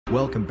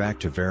Welcome back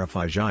to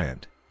Verify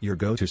Giant, your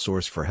go-to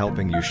source for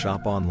helping you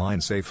shop online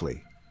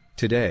safely.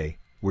 Today,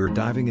 we're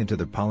diving into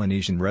the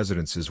Polynesian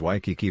Residences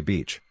Waikiki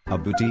Beach, a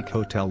boutique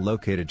hotel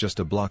located just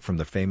a block from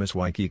the famous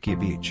Waikiki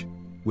Beach.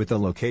 With the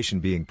location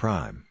being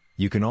prime,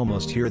 you can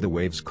almost hear the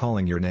waves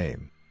calling your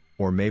name.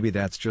 Or maybe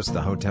that's just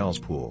the hotel's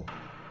pool.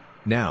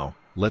 Now,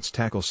 let's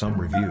tackle some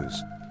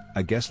reviews.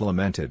 A guest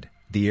lamented,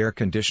 "The air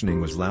conditioning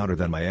was louder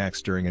than my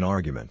ex during an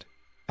argument."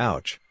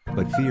 Ouch,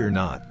 but fear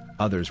not,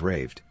 others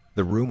raved.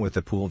 The room with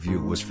the pool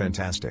view was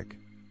fantastic.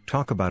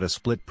 Talk about a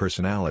split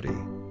personality.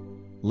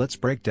 Let's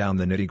break down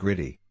the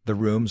nitty-gritty. The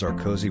rooms are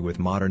cozy with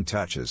modern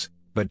touches,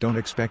 but don't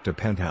expect a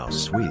penthouse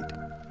suite.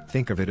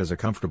 Think of it as a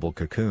comfortable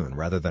cocoon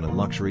rather than a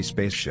luxury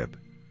spaceship.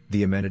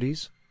 The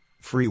amenities?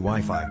 Free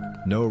Wi-Fi,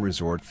 no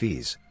resort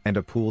fees, and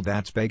a pool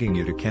that's begging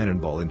you to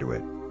cannonball into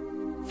it.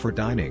 For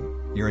dining,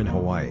 you're in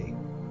Hawaii.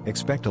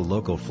 Expect a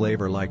local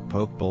flavor like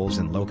poke bowls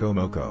and loco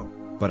moco,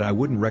 but I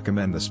wouldn't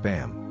recommend the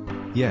spam.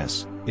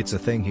 Yes, it's a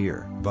thing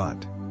here,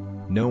 but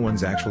no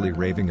one's actually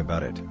raving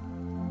about it.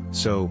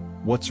 So,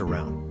 what's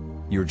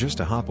around? You're just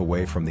a hop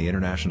away from the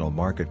international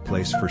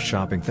marketplace for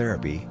shopping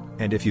therapy,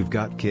 and if you've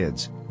got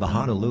kids, the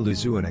Honolulu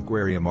Zoo and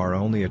Aquarium are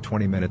only a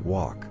 20-minute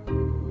walk.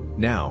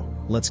 Now,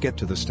 let's get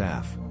to the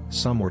staff.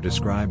 Some were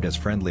described as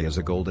friendly as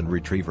a golden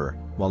retriever,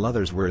 while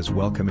others were as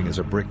welcoming as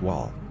a brick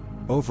wall.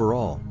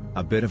 Overall,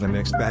 a bit of a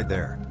mixed bag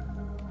there.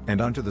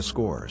 And onto the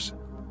scores.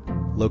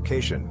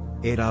 Location,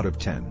 8 out of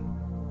 10.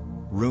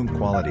 Room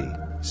quality,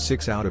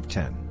 6 out of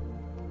 10.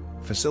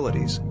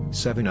 Facilities,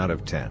 7 out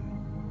of 10.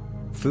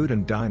 Food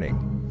and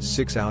dining,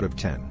 6 out of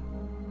 10.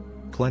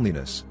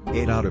 Cleanliness,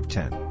 8 out of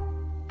 10.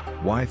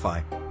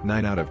 Wi-Fi,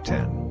 9 out of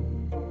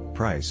 10.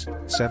 Price,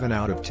 7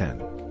 out of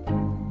 10.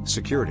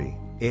 Security,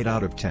 8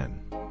 out of 10.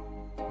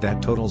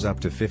 That totals up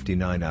to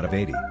 59 out of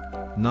 80.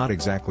 Not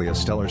exactly a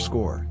stellar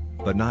score,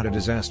 but not a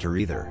disaster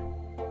either.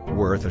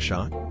 Worth a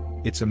shot?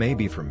 It's a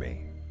maybe from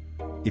me.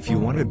 If you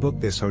want to book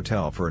this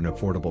hotel for an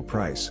affordable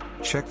price,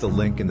 check the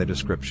link in the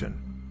description.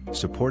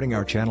 Supporting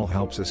our channel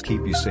helps us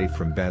keep you safe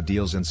from bad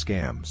deals and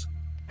scams.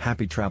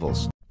 Happy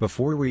travels!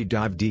 Before we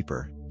dive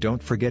deeper,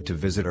 don't forget to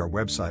visit our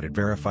website at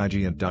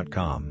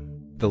verifygiant.com.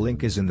 The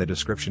link is in the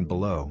description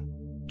below.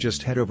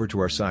 Just head over to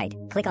our site,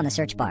 click on the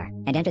search bar,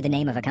 and enter the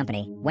name of a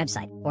company,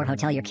 website, or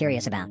hotel you're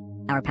curious about.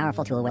 Our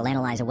powerful tool will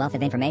analyze a wealth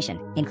of information,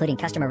 including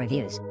customer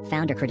reviews,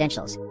 founder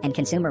credentials, and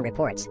consumer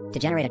reports, to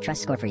generate a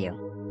trust score for you.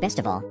 Best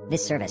of all,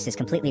 this service is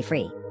completely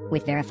free.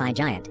 With Verify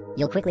Giant,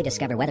 you'll quickly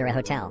discover whether a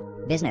hotel,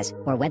 business,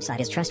 or website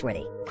is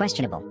trustworthy,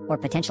 questionable, or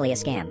potentially a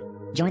scam.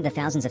 Join the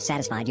thousands of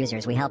satisfied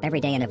users we help every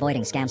day in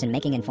avoiding scams and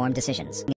making informed decisions.